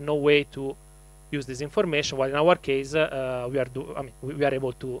they have no way to use this information, while in our case, we are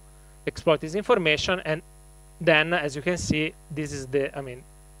able to exploit this information. And then, as you can see, this is the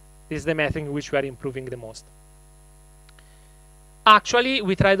method in which we are improving the most. Actually,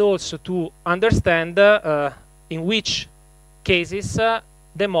 we tried also to understand in which cases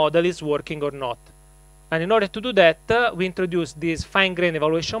the model is working or not. And in order to do that, we introduced this fine-grained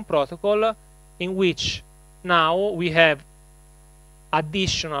evaluation protocol in which now we have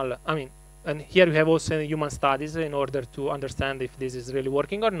additional, and here we have also human studies in order to understand if this is really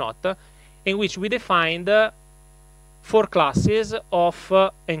working or not, in which we defined 4 classes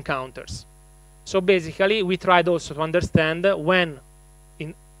of encounters. So basically, we tried also to understand when,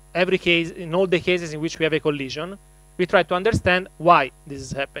 every case, in all the cases in which we have a collision, we try to understand why this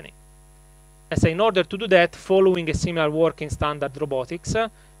is happening. And so in order to do that, following a similar work in standard robotics,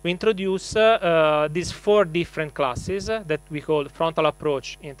 we introduce these 4 different classes that we call frontal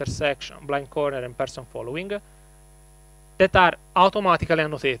approach, intersection, blind corner, and person following, that are automatically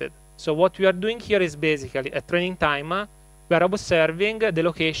annotated. So what we are doing here is basically at training time, we are observing the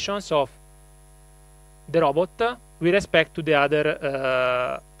locations of the robot with respect to the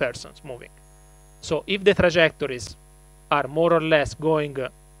other persons moving. So if the trajectories are more or less going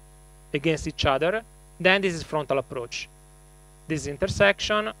against each other, then this is frontal approach. This is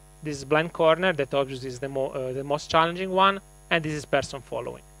intersection, this is blind corner, that obviously is the most challenging one, and this is person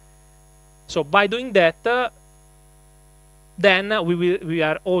following. So by doing that, then we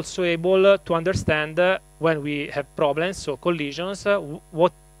are also able to understand when we have problems, so collisions,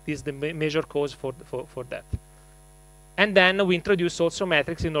 what is the major cause for that. And then we introduce also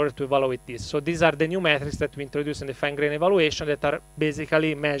metrics in order to evaluate this. So these are the new metrics that we introduce in the fine-grained evaluation that are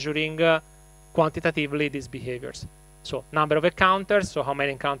basically measuring quantitatively these behaviors. So number of encounters, so how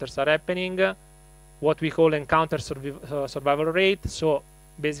many encounters are happening, what we call encounter survival rate, so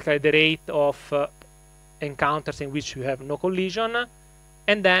basically the rate of encounters in which you have no collision,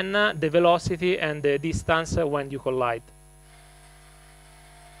 and then the velocity and the distance when you collide.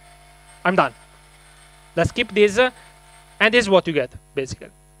 I'm done. Let's skip this, and this is what you get, basically.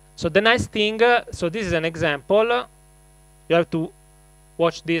 So the nice thing, so this is an example. You have to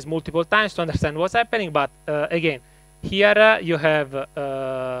watch this multiple times to understand what's happening, but again, here you have,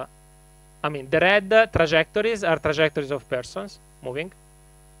 I mean, the red trajectories are trajectories of persons moving,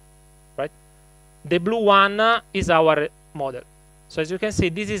 right? The blue one is our model. So as you can see,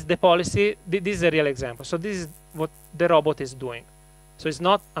 this is the policy, this is a real example. So this is what the robot is doing. So it's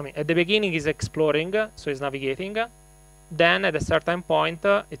not, I mean, at the beginning it's exploring, so it's navigating. Then at a certain point,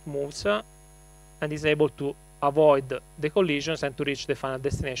 it moves and is able to avoid the collisions and to reach the final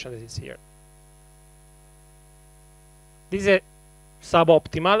destination that is here. This is a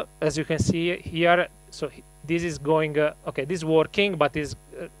suboptimal, as you can see here. So this is going, okay, this is working, but is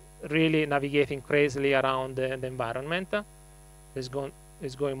really navigating crazily around the environment. It's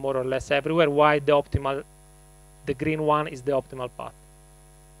going more or less everywhere, while the optimal, the green one is the optimal path.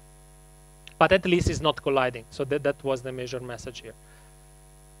 But at least it's not colliding, so that was the major message here.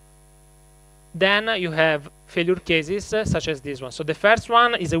 Then you have failure cases such as this one. So the first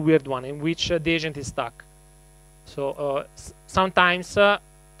one is a weird one in which the agent is stuck. So sometimes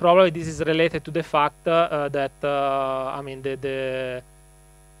probably this is related to the fact that I mean the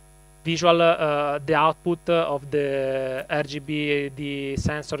visual the output of the RGB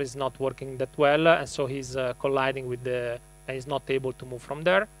sensor is not working that well, and so he's colliding with the and is not able to move from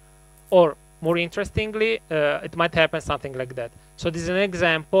there. Or more interestingly, it might happen something like that. So this is an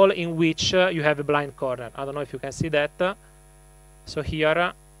example in which you have a blind corner. I don't know if you can see that. So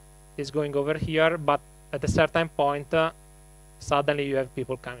here is going over here, but at a certain point, suddenly you have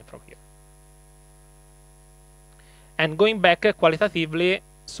people coming from here. And going back qualitatively,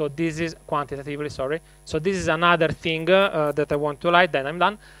 so this is quantitatively, sorry. So this is another thing that I want to highlight, then I'm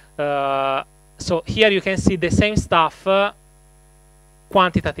done. So here you can see the same stuff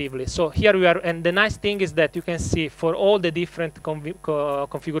quantitatively. So here we are, and the nice thing is that you can see for all the different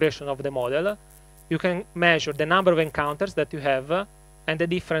configuration of the model, you can measure the number of encounters that you have and the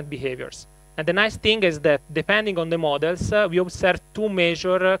different behaviors. And the nice thing is that depending on the models, we observe 2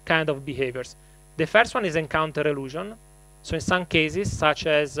 major kind of behaviors. The first one is encounter illusion. So in some cases, such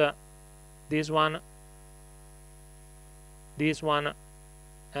as this one,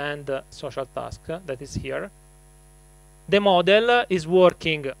 and social task that is here, the model is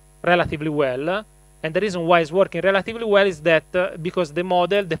working relatively well. And the reason why it's working relatively well is that because the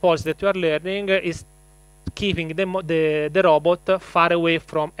model, the policy that you are learning, is keeping the robot far away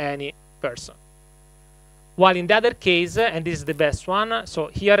from any person. While in the other case, and this is the best one, so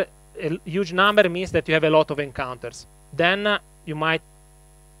here a huge number means that you have a lot of encounters. Then you might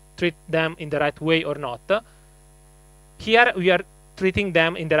treat them in the right way or not. Here we are treating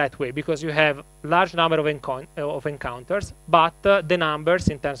them in the right way because you have large number of encounters, but the numbers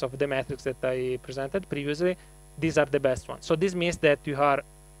in terms of the metrics that I presented previously, these are the best ones. So this means that you are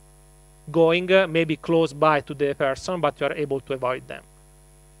going maybe close by to the person, but you are able to avoid them.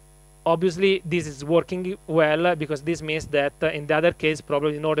 Obviously, this is working well because this means that in the other case,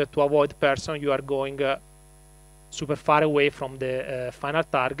 probably in order to avoid person, you are going super far away from the final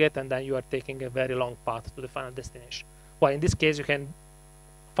target, and then you are taking a very long path to the final destination. Well, in this case, you can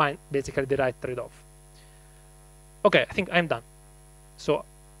find basically the right trade-off. Okay, I think I'm done. So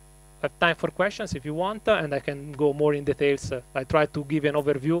have time for questions if you want, and I can go more in details. I try to give you an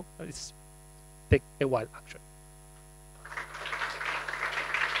overview. It's take a while, actually.